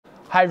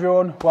Hi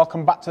everyone,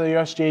 welcome back to the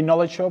USG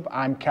Knowledge Hub.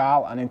 I'm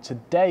Carl, and in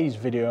today's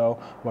video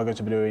we're going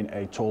to be doing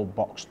a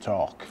toolbox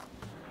talk.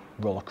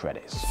 Roll of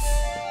credits.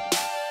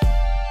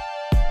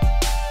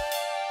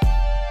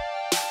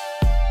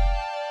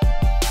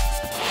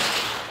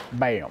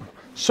 Bam.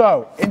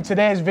 So in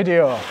today's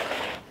video,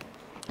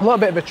 a little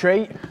bit of a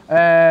treat.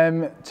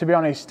 To be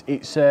honest,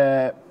 it's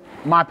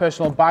my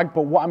personal bag,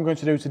 but what I'm going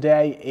to do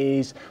today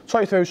is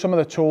talk you through some of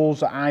the tools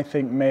that I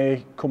think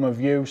may come of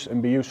use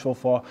and be useful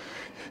for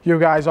you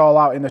guys all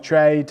out in the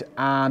trade,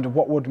 and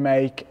what would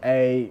make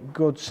a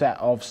good set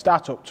of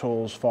startup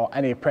tools for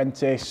any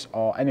apprentice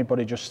or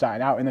anybody just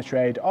starting out in the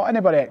trade or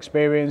anybody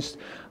experienced,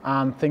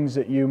 and things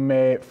that you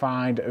may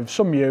find of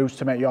some use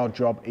to make your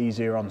job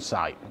easier on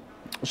site.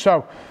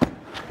 So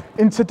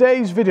in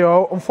today's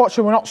video,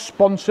 unfortunately we're not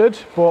sponsored,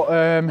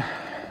 but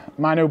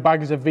my new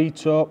bag is a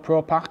Veto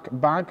Pro Pack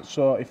bag,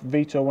 so if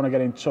Veto want to get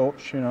in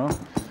touch, you know,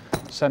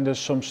 send us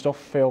some stuff,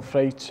 feel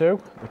free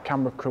to. The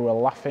camera crew are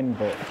laughing,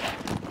 but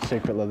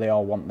secretly they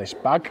all want this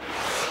bag.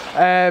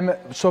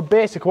 So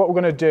basically what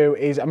we're going to do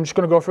is I'm just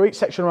going to go through each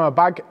section of my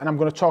bag, and I'm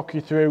going to talk you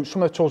through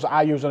some of the tools that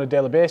I use on a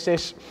daily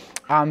basis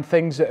and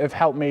things that have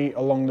helped me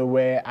along the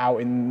way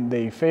out in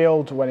the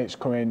field when it's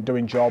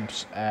doing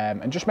jobs,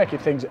 and just making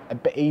things a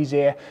bit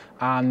easier.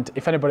 And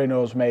if anybody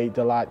knows me,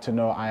 they like to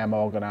know I am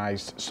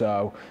organised,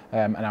 so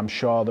and I'm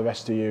sure the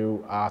rest of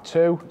you are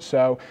too.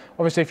 So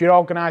obviously if you're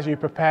organised, you're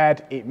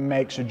prepared, it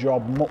makes a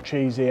job much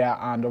easier,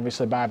 and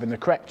obviously by having the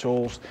correct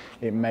tools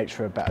it makes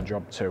for a better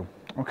job too.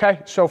 Okay,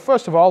 so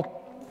first of all,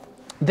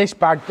 this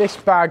bag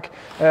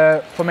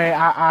for me,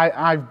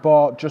 I've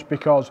bought just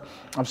because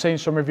I've seen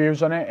some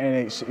reviews on it, and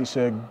it's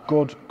a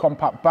good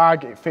compact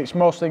bag. It fits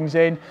most things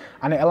in,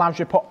 and it allows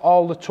you to put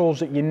all the tools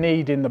that you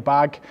need in the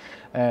bag,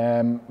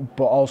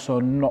 but also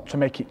not to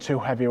make it too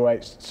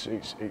heavyweight.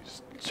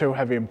 It's too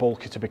heavy and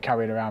bulky to be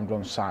carrying around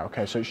on site.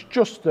 Okay, so it's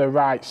just the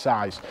right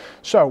size.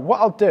 So what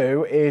I'll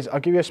do is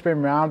I'll give you a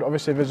spin round.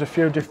 Obviously there's a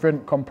few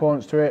different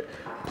components to it,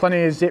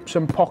 plenty of zips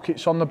and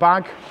pockets on the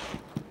bag.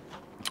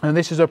 And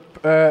this is a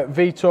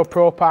Veto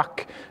Pro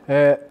Pack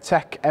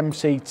Tech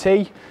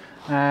MCT.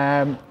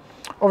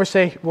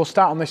 Obviously, we'll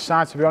start on this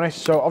side, to be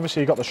honest. So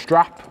obviously you've got the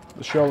strap,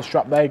 the shoulder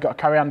strap there, you've got a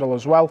carry handle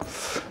as well.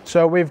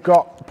 So we've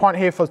got a point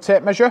here for the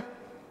tape measure.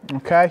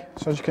 Okay,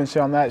 so as you can see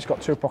on there, it's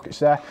got two pockets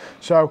there.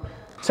 So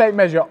tape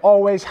measure,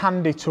 always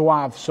handy to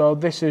have. So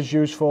this is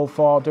useful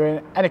for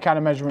doing any kind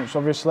of measurements,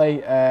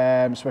 obviously,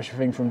 especially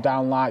things from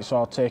downlights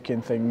or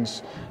taking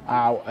things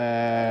out.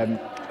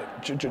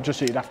 Just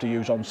so you'd have to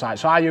use on site.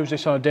 So I use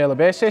this on a daily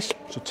basis.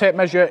 So tape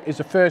measure is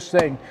the first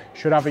thing you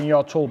should have in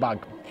your tool bag.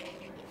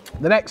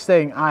 The next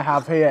thing I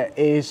have here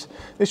is,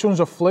 this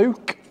one's a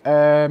Fluke,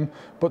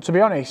 but to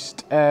be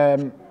honest,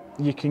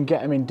 you can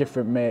get them in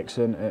different makes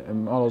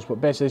and models,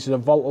 but basically this is a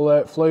Volt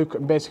Alert Fluke,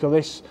 and basically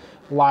this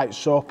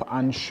lights up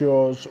and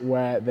shows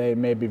where there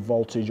may be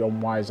voltage on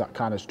wires, that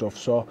kind of stuff.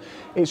 So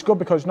it's good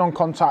because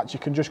non-contact, you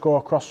can just go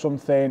across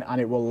something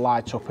and it will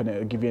light up and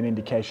it'll give you an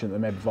indication that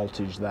there may be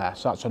voltage there.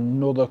 So that's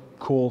another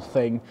cool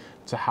thing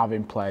to have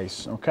in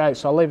place. Okay,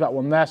 so I'll leave that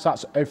one there. So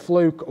that's a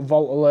Fluke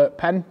Volt Alert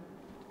pen.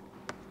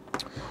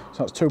 So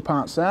that's two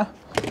parts there.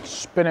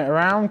 Spin it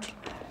around.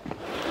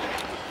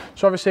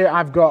 So obviously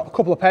I've got a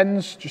couple of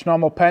pens, just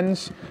normal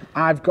pens.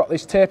 I've got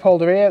this tape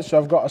holder here, so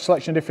I've got a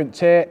selection of different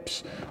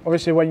tapes.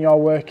 Obviously when you're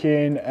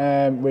working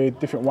with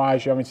different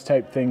wires, you're having to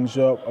tape things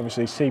up.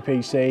 Obviously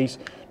CPCs,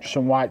 just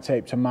some white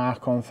tape to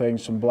mark on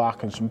things, some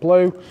black and some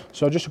blue.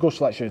 So just a good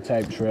selection of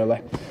tapes really.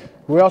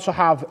 We also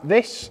have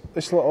this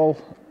little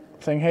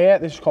thing here.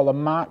 This is called a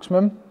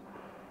marksman.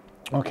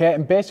 Okay,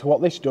 and basically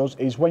what this does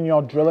is when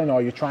you're drilling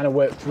or you're trying to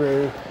work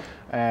through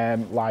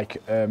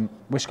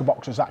whisker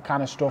boxes, that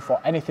kind of stuff, or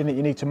anything that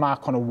you need to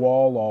mark on a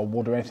wall or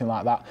wood or anything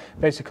like that.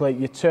 Basically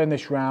you turn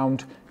this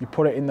round, you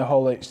put it in the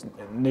hole that's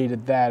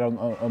needed there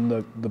on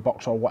the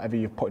box or whatever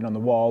you're putting on the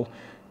wall.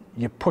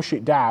 You push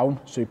it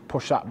down, so you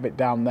push that bit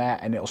down there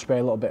and it'll spray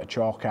a little bit of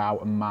chalk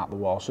out and mark the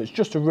wall. So it's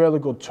just a really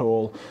good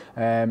tool,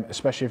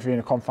 especially if you're in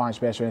a confined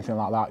space or anything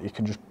like that. You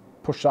can just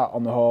push that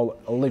on the hole,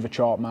 it'll leave a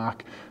chalk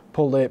mark,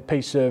 pull the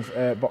piece of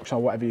box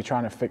or whatever you're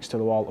trying to fix to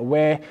the wall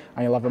away,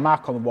 and you'll have a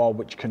mark on the wall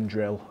which can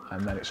drill,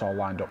 and then it's all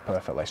lined up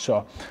perfectly.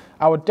 So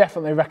I would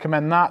definitely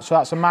recommend that. So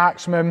that's a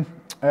marksman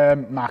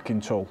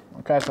marking tool.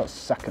 Okay, so that's the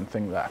second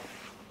thing there.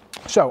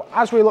 So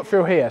as we look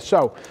through here,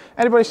 so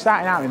anybody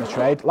starting out in the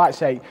trade, like I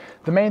say,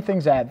 the main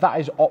things there, that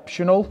is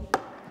optional.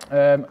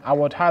 I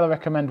would highly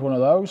recommend one of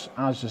those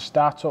as a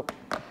startup,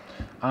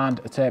 and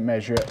a tape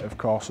measure of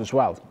course as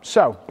well.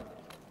 So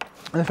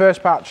in the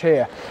first patch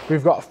here,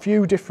 we've got a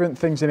few different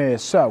things in here.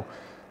 So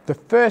the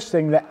first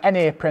thing that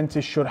any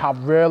apprentice should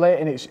have really,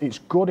 and it's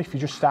good if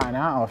you're just starting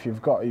out or if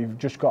you've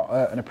just got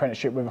an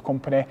apprenticeship with a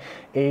company,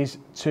 is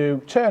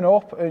to turn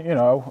up, you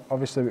know,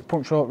 obviously a bit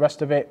punctual, the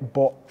rest of it,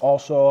 but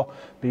also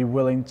be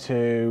willing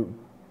to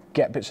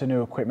get bits of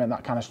new equipment,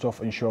 that kind of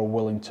stuff, and show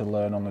willing to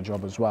learn on the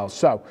job as well.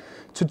 So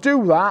to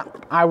do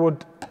that, I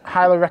would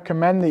highly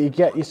recommend that you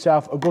get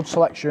yourself a good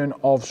selection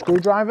of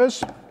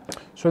screwdrivers.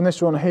 So in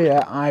this one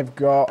here, I've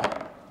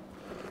got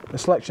a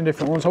selection of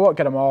different ones. I won't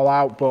get them all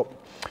out, but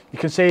you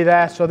can see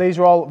there. So these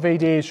are all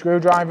VDE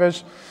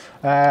screwdrivers.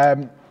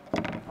 And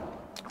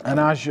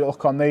as you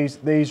look on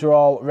these are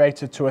all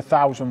rated to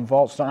 1000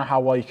 volts. Don't know how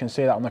well you can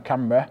see that on the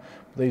camera.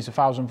 These are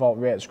 1000 volt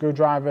rated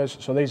screwdrivers,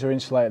 so these are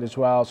insulated as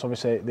well, so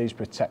obviously these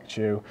protect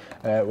you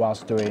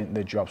whilst doing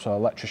the job. So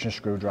electrician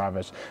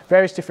screwdrivers,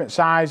 various different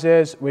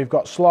sizes. We've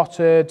got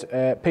slotted,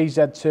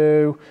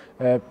 PZ2,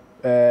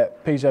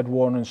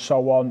 PZ1 and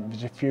so on.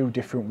 There's a few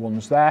different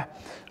ones there.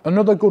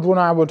 Another good one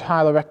I would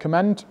highly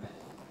recommend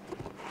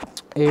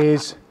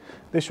is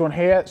this one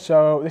here.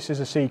 So this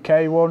is a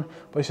CK one,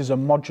 but this is a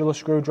modular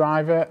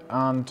screwdriver,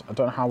 and I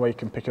don't know how well you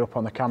can pick it up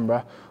on the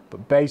camera,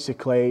 but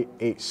basically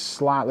it's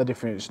slightly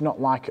different. It's not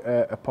like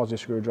a posi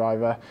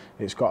screwdriver.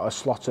 It's got a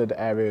slotted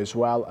area as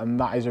well, and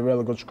that is a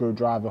really good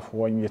screwdriver for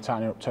when you're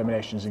tightening up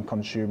terminations in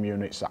consumer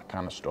units, that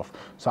kind of stuff.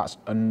 So that's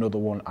another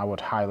one I would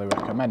highly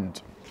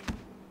recommend.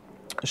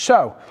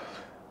 So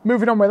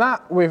moving on with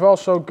that, we've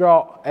also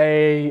got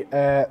a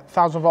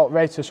 1000 volt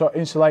rated, so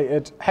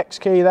insulated hex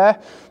key there.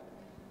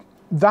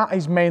 That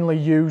is mainly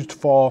used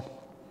for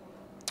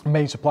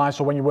main supply,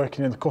 so when you're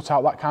working in the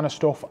cutout, that kind of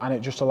stuff, and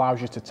it just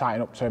allows you to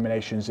tighten up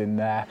terminations in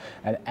there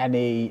and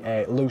any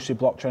loosey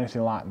blocks or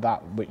anything like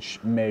that which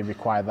may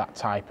require that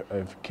type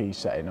of key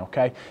setting.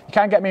 Okay, you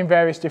can get them in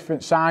various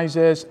different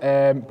sizes,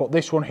 but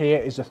this one here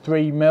is a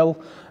 3mm,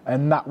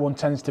 and that one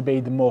tends to be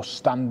the most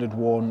standard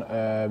one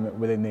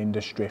within the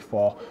industry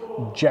for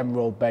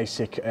general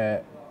basic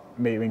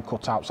metering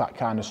cutouts, that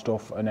kind of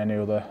stuff, and any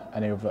other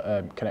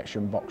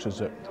connection boxes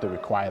that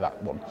require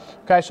that one.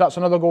 Okay, so that's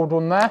another good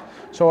one there.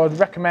 So I'd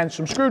recommend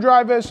some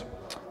screwdrivers,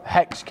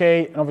 hex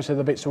key, and obviously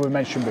the bits that we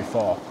mentioned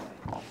before.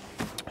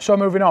 So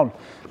moving on,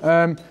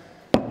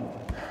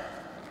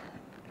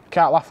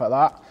 can't laugh at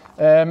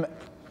that.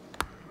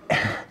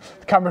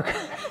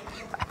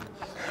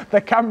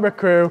 The camera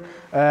crew,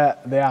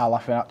 they are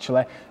laughing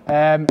actually.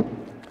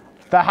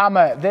 The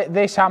hammer,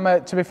 this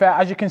hammer, to be fair,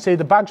 as you can see,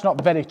 the bag's not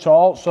very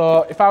tall,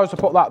 so if I was to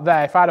put that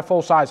there, if I had a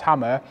full-size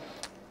hammer,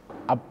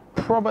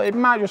 it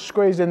might just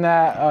squeeze in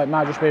there, or it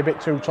might just be a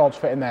bit too tall to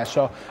fit in there.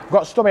 So I've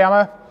got a stubby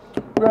hammer,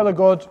 really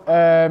good,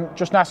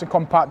 just nice and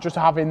compact, just to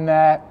have in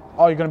there.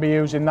 All you're going to be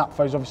using that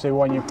for is obviously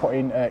when you're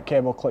putting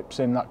cable clips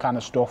in, that kind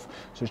of stuff.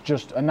 So it's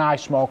just a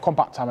nice, small,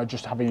 compact hammer,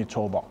 just to have in your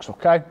toolbox,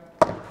 okay?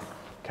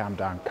 Calm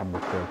down, camera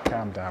crew,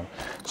 calm down.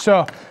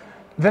 So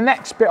the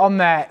next bit on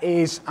there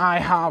is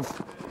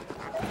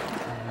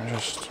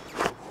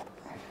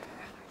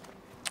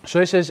so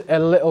this is a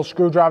little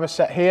screwdriver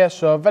set here,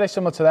 so very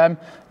similar to them.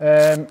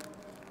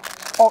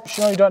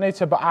 Optional, you don't need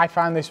to, but I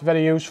find this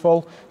very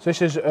useful. So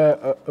this is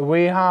a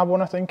Weha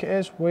one, I think it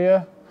is.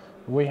 Weha,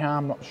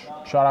 I'm not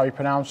sure how you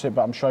pronounce it,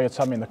 but I'm sure you'll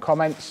tell me in the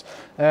comments.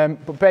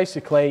 But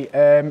basically,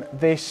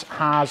 this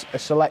has a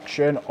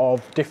selection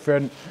of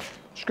different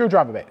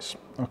screwdriver bits.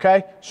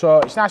 Okay, so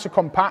it's nice and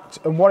compact,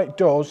 and what it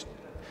does,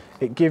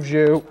 it gives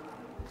you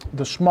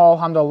the small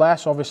handle there,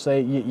 so obviously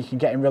you can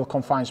get in real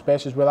confined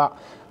spaces with that,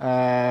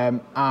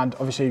 and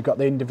obviously you've got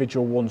the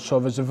individual ones.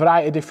 So there's a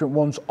variety of different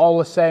ones, all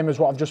the same as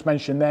what I've just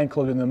mentioned there,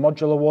 including the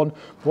modular one.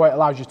 What it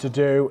allows you to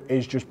do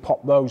is just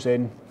pop those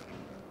in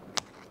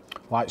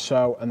like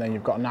so, and then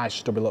you've got a nice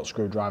stubby little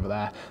screwdriver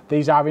there.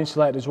 These are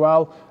insulated as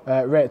well,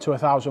 rated to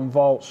 1000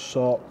 volts,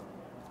 so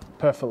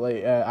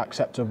perfectly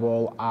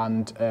acceptable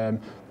and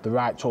the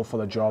right tool for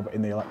the job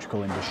in the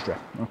electrical industry.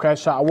 Okay,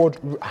 so I would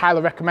highly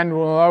recommend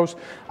one of those.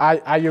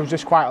 I use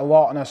this quite a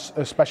lot, and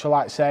especially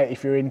like say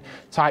if you're in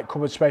tight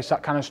cupboard space,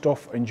 that kind of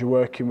stuff, and you're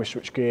working with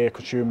switchgear,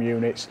 consumer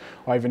units,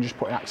 or even just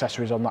putting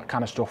accessories on, that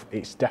kind of stuff,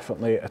 it's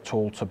definitely a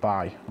tool to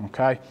buy.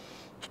 Okay,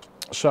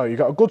 so you've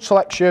got a good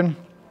selection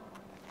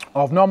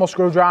of normal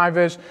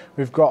screwdrivers.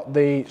 We've got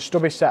the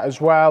stubby set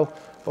as well.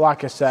 But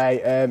like I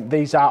say,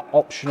 these are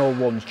optional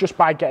ones. Just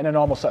by getting a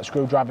normal set of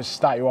screwdrivers to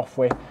start you off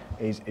with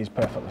is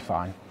perfectly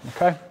fine.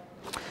 Okay.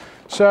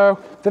 So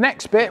the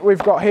next bit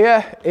we've got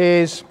here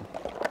is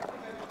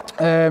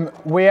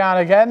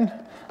Weha again,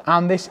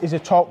 and this is a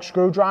torque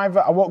screwdriver.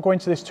 I won't go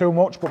into this too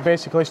much, but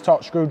basically this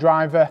torque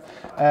screwdriver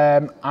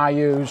I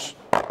use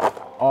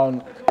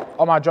on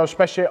my job,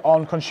 especially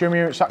on consumer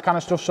units, that kind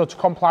of stuff. So to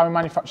comply with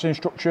manufacturer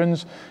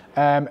instructions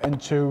and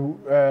to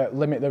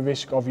limit the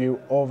risk of you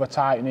over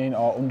tightening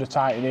or under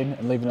tightening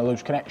and leaving a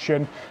loose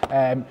connection,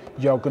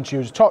 you're going to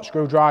use a torque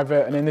screwdriver,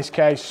 and in this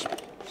case,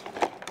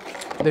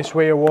 this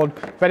Weha one,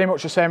 very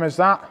much the same as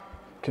that.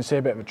 You can see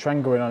a bit of a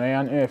trend going on here,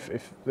 aren't you?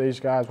 If these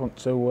guys want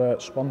to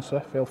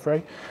sponsor, feel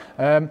free.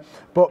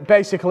 But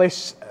basically,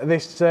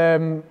 this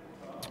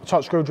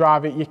torque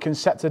screwdriver, you can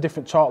set to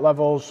different torque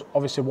levels,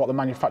 obviously what the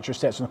manufacturer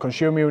states on the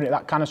consumer unit,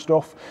 that kind of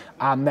stuff,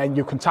 and then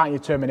you can tighten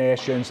your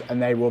terminations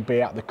and they will be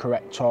at the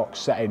correct torque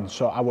setting.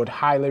 So I would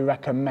highly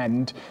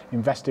recommend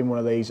investing in one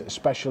of these,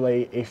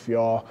 especially if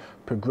you're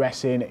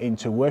progressing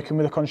into working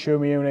with the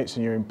consumer units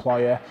and your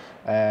employer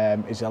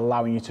is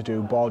allowing you to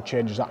do board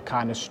changes, that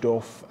kind of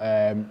stuff.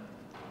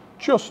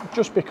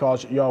 Just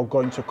because you're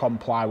going to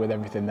comply with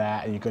everything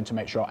there and you're going to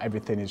make sure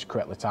everything is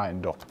correctly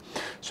tightened up.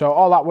 So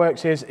all that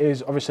works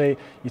is obviously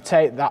you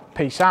take that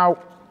piece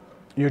out,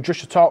 you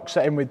adjust your torque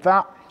setting with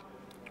that,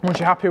 Once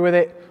you're happy with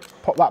it,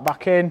 pop that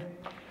back in.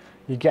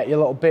 You get your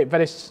little bit,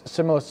 very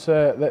similar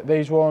to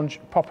these ones,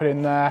 pop it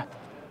in there,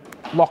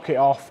 lock it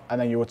off, and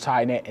then you would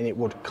tighten it and it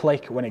would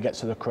click when it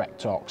gets to the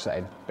correct torque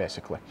setting,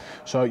 basically.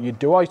 So you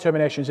do all your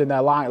terminations in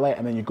there lightly,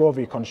 and then you go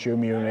over your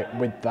consumer unit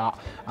with that,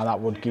 and that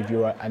would give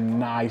you a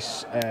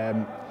nice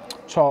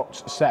torque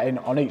setting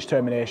on each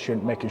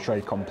termination, making sure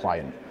you're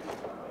compliant.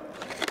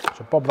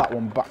 So bob that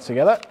one back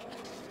together.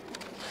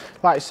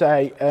 Like I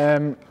say,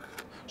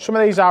 some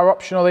of these are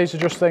optional. These are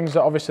just things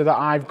that obviously that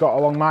I've got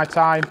along my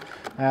time,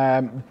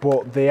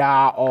 but they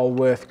are all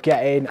worth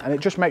getting, and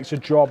it just makes the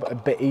job a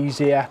bit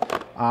easier,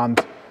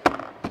 and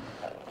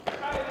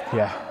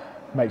yeah,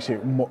 makes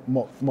it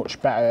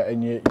much better,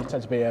 and you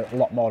tend to be a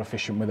lot more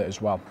efficient with it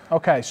as well.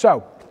 Okay,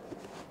 so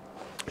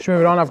just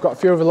moving on, I've got a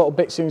few other little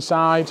bits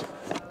inside.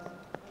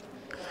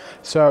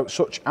 So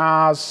such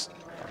as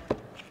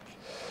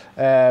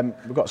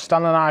we've got a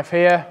Stanley knife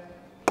here,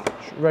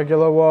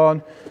 regular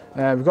one.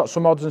 We've got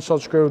some odds and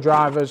sods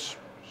screwdrivers,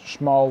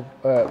 small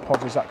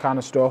poddies, that kind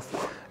of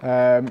stuff.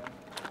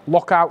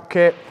 Lockout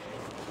kit.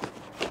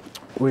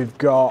 We've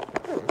got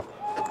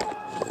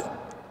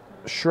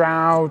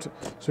shroud.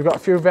 So we've got a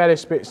few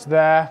various bits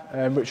there,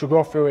 which we'll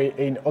go through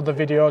in other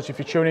videos. If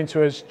you tune into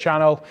his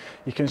channel,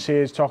 you can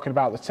see us talking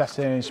about the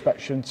testing and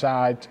inspection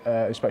side,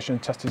 inspection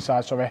and testing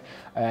side, sorry.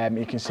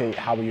 You can see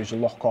how we use the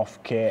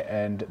lock-off kit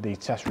and the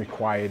test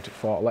required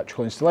for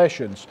electrical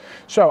installations.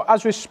 So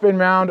as we spin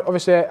round,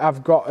 obviously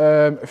I've got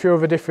a few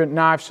other different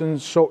knives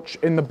and such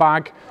in the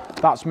bag.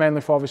 That's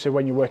mainly for obviously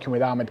when you're working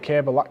with armoured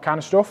cable, that kind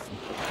of stuff.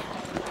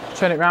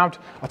 Turn it round.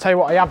 I'll tell you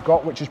what I have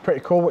got, which is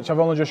pretty cool, which I've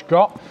only just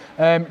got.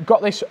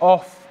 Got this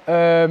off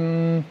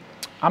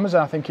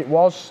Amazon, I think it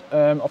was,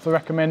 off the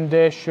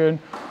recommendation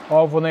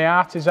of one of the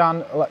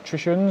Artisan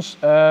Electricians.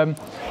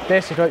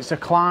 Basically, it's a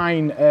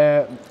Klein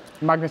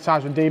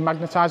magnetising and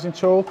demagnetizing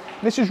tool.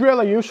 This is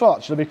really useful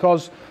actually,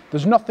 because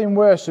there's nothing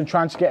worse than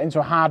trying to get into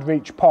a hard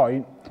reach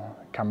point.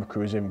 Camera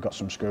crew's even got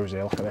some screws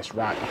here, look at this.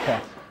 Right, okay,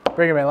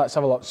 bring them in, let's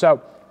have a look.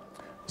 So,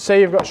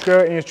 say you've got a screw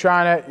and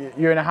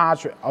you're in a hard,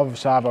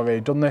 obviously I've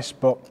already done this,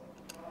 but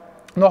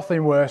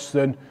nothing worse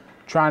than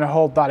trying to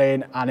hold that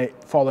in and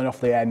it falling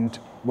off the end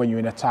when you're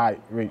in a tight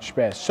reach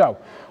space. So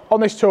on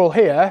this tool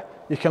here,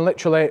 you can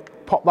literally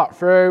pop that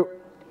through,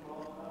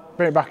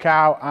 bring it back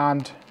out,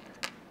 and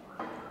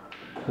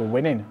we're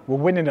winning. We're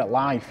winning at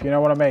life, you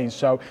know what I mean?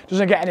 So it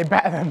doesn't get any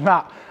better than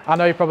that. I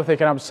know you're probably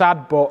thinking I'm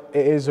sad, but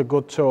it is a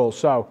good tool.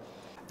 So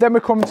then we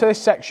come to this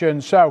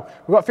section. So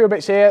we've got a few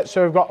bits here.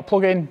 So we've got a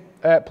plug-in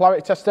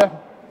polarity tester,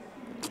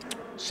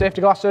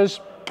 safety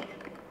glasses.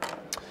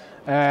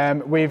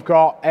 We've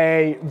got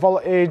a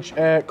voltage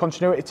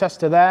continuity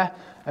tester there.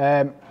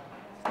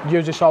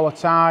 Use this all the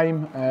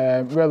time,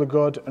 really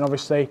good, and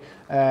obviously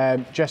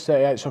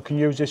J38, so I can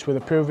use this with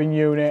a proving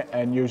unit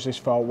and use this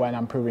for when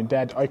I'm proving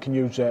dead. I can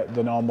use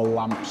the normal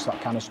lamps, that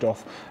kind of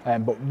stuff,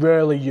 but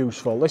really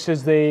useful. This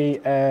is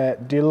the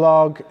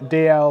DeLog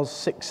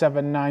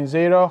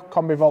DL6790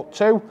 Combi Volt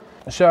 2.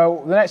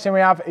 So the next thing we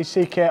have is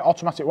CK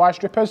automatic wire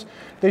strippers.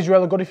 These are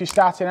really good if you're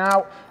starting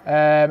out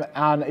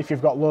and if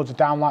you've got loads of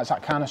downlights,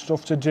 that kind of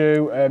stuff to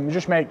do.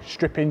 Just make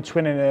stripping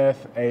twin and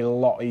earth a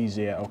lot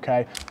easier,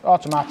 okay?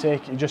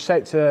 Automatic, you just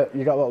set it to,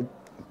 you got a little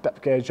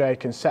depth gauge there, you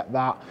can set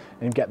that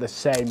and get the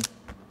same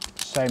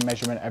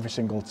measurement every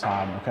single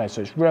time, okay?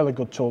 So it's a really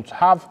good tool to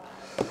have.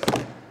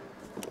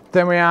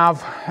 Then we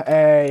have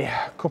a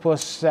couple of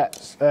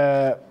sets,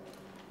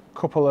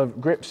 couple of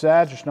grips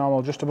there, just normal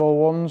adjustable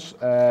ones.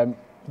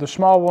 The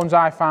small ones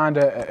I find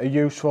are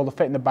useful, they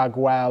fit in the bag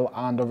well,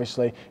 and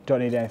obviously you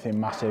don't need anything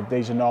massive.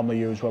 These are normally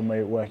used when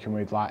we're working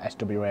with like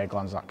SWA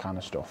glands, that kind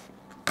of stuff.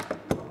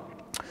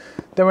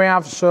 Then we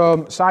have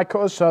some side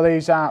cutters, so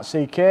these are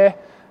CK.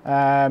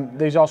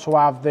 These also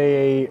have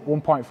the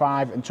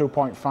 1.5 and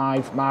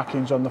 2.5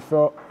 markings on the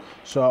foot,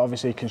 so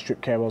obviously you can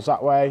strip cables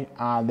that way,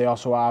 and they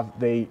also have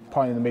the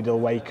point in the middle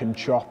where you can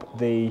chop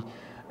the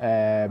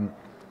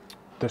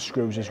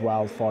screws as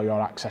well for your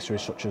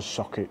accessories such as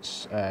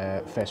sockets,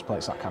 face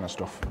plates, that kind of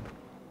stuff.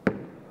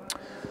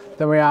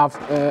 Then we have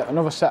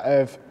another set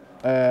of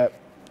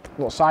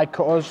little side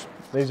cutters.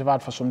 These I've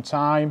had for some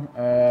time,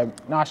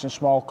 nice and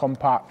small,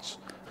 compact.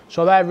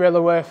 So they're really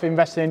worth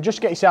investing in.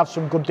 Just get yourself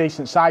some good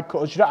decent side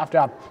cutters. You don't have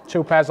to have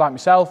two pairs like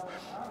myself.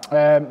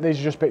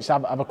 These are just bits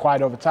I've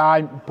acquired over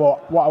time,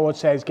 but what I would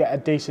say is get a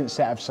decent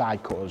set of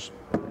side cutters.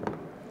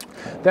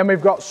 Then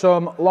we've got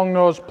some long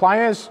nose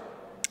pliers.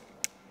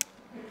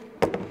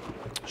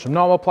 Some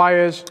normal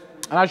pliers,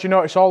 and as you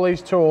notice, all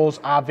these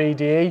tools are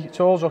VDE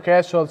tools,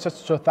 okay, so they're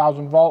set to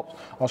 1000 volts,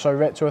 or sorry,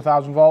 rate to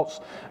 1000 volts.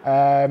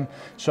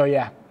 So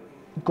yeah,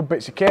 good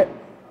bits of kit.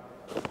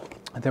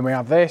 And then we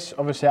have this,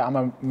 obviously I'm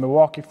a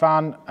Milwaukee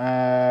fan.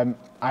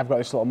 I've got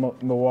this little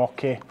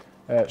Milwaukee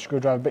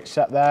screwdriver bit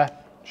set there.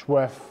 It's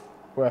worth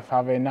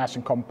having, nice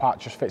and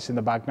compact, just fits in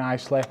the bag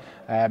nicely,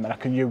 and I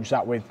can use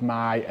that with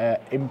my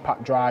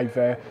impact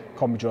driver,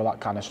 combi drill, that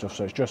kind of stuff,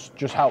 so it's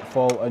just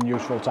helpful and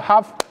useful to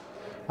have.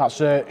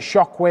 That's a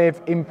Shockwave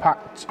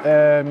impact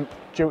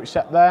duty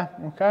set there,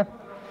 okay.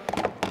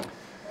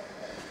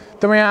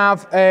 Then we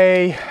have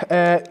a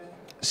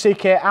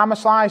CK armour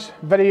slice,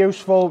 very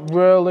useful,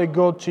 really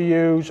good to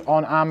use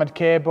on armoured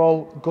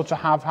cable, good to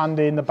have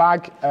handy in the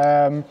bag,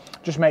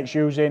 just makes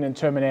using and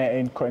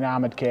terminating cutting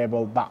armoured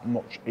cable that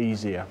much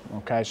easier.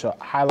 Okay, so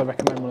highly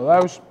recommend one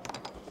of those.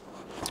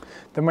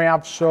 Then we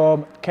have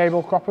some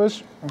cable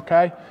croppers.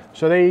 Okay,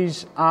 so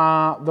these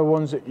are the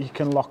ones that you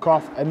can lock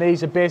off, and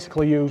these are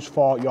basically used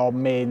for your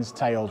mains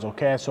tails.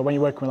 Okay, so when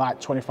you're working with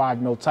like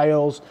 25mm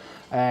tails,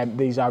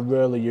 these are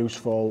really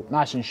useful,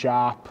 nice and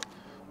sharp,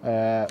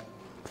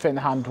 fit in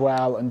the hand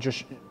well, and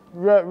just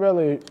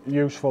really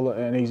useful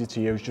and easy to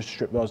use, just to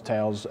strip those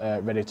tails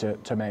ready to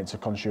terminate to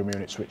consumer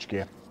unit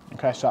switchgear.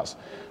 Okay, so that's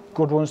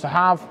good ones to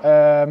have.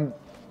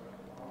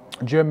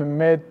 German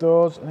made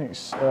those, I think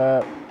it's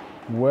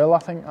Will, I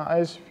think that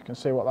is, if you can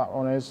see what that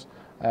one is.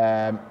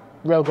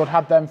 Real good,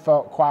 had them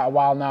for quite a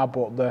while now,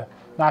 but they're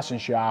nice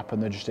and sharp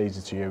and they're just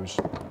easy to use.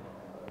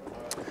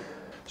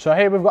 So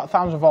here we've got a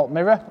 1000-volt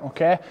mirror.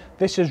 Okay,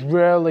 this is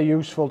really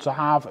useful to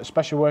have,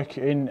 especially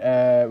working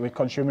with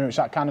consumer units,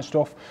 that kind of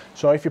stuff.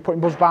 So if you're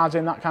putting buzz bars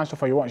in, that kind of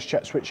stuff, or you want to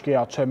check switchgear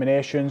or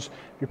terminations,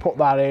 you put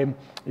that in,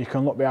 you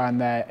can look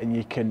behind there and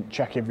you can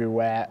check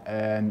everywhere,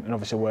 and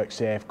obviously work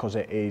safe because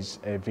it is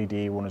a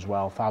VDE one as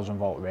well,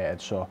 1000-volt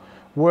rated. So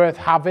worth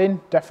having,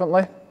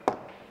 definitely.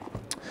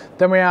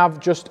 Then we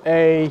have just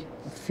a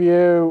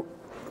few,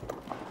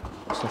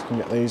 so I can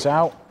get these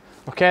out.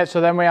 Okay, so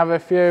then we have a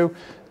few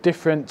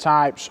different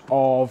types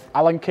of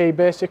Allen key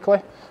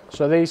basically.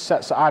 So these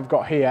sets that I've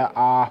got here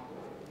are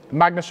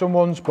Magnuson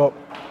ones, but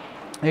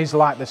these are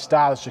like the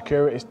Star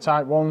security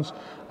type ones.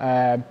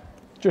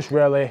 Just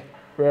really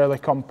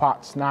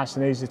compact, nice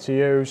and easy to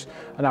use.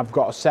 And I've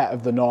got a set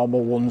of the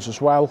normal ones as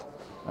well.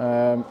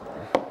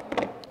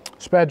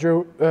 Spare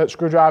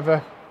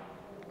screwdriver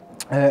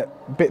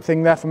bit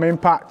thing there from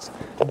Impact.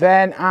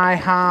 Then I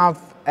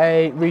have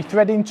a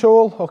rethreading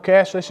tool.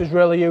 Okay, so this is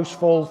really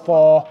useful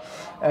for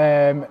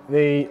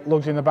the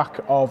lugs in the back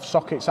of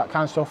sockets, that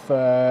kind of stuff,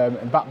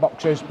 and back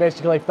boxes.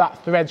 Basically, if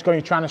that thread's going,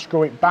 you're trying to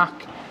screw it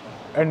back,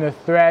 and the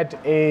thread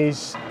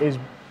is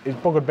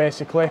buggered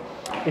basically,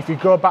 if you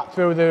go back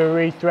through the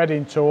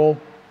rethreading tool,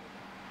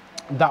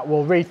 that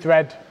will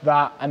rethread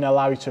that and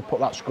allow you to put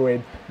that screw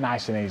in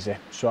nice and easy.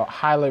 So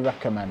highly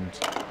recommend.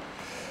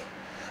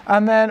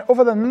 And then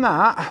other than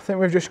that, I think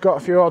we've just got a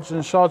few odds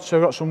and sods. So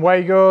we've got some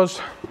Wagos.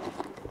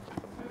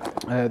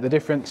 The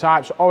different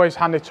types, always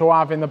handy to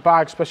have in the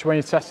bag, especially when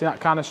you're testing that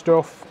kind of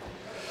stuff.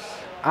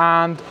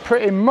 And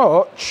pretty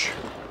much,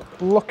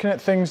 looking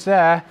at things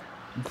there,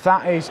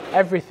 that is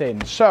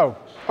everything. So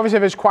obviously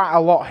there's quite a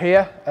lot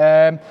here,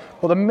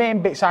 but the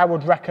main bits I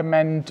would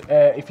recommend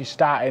if you're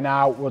starting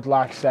out, would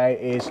like I say,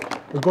 is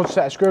a good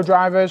set of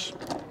screwdrivers,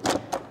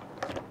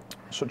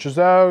 such as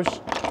those.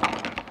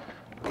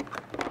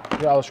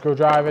 Got all the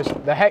screwdrivers.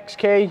 The hex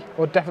key,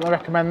 would definitely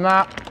recommend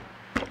that.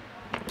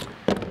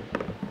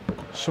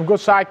 Some good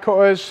side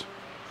cutters,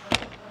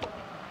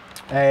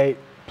 a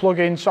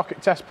plug-in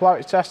socket test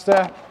polarity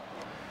tester.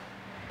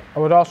 I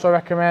would also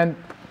recommend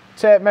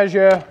tape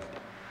measure,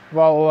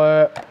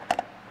 roller,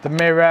 the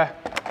mirror,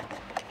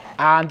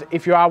 and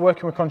if you are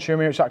working with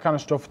consumer units, that kind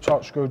of stuff,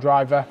 torque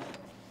screwdriver.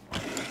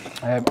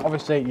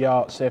 Obviously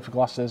your safety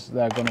glasses,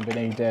 they're going to be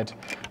needed,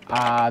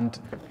 and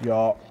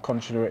your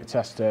conduit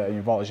tester and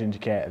your voltage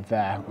indicator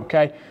there.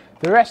 Okay.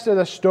 The rest of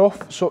the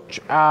stuff,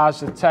 such as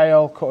the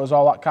tail cutters,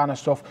 all that kind of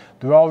stuff,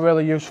 they're all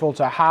really useful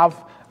to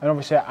have. And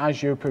obviously,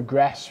 as you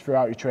progress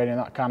throughout your training,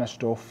 that kind of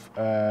stuff,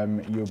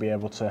 you'll be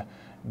able to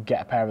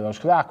get a pair of those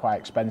because they are quite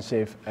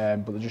expensive,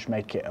 but they just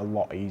make it a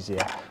lot easier.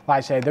 Like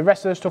I say, the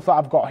rest of the stuff that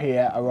I've got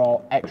here are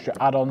all extra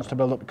add-ons to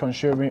build up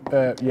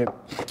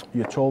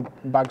your tool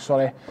bag,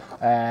 sorry.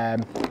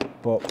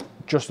 But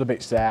just the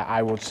bits there,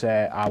 I would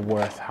say, are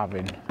worth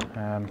having.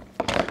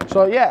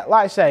 So yeah,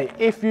 like I say,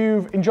 if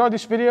you've enjoyed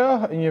this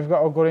video and you've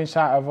got a good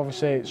insight of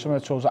obviously some of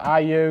the tools that I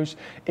use,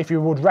 if you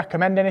would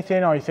recommend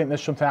anything or you think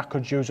there's something I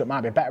could use that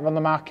might be better on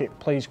the market,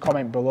 please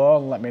comment below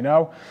and let me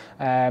know.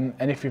 And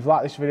if you've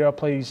liked this video,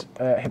 please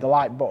hit the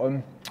like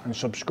button and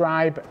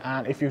subscribe.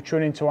 And if you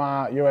tune into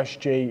our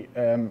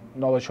USG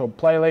Knowledge Hub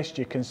playlist,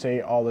 you can see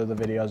all of the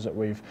videos that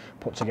we've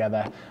put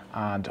together,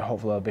 and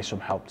hopefully there'll be some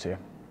help to you.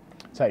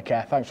 Take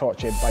care, thanks for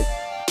watching,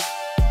 bye.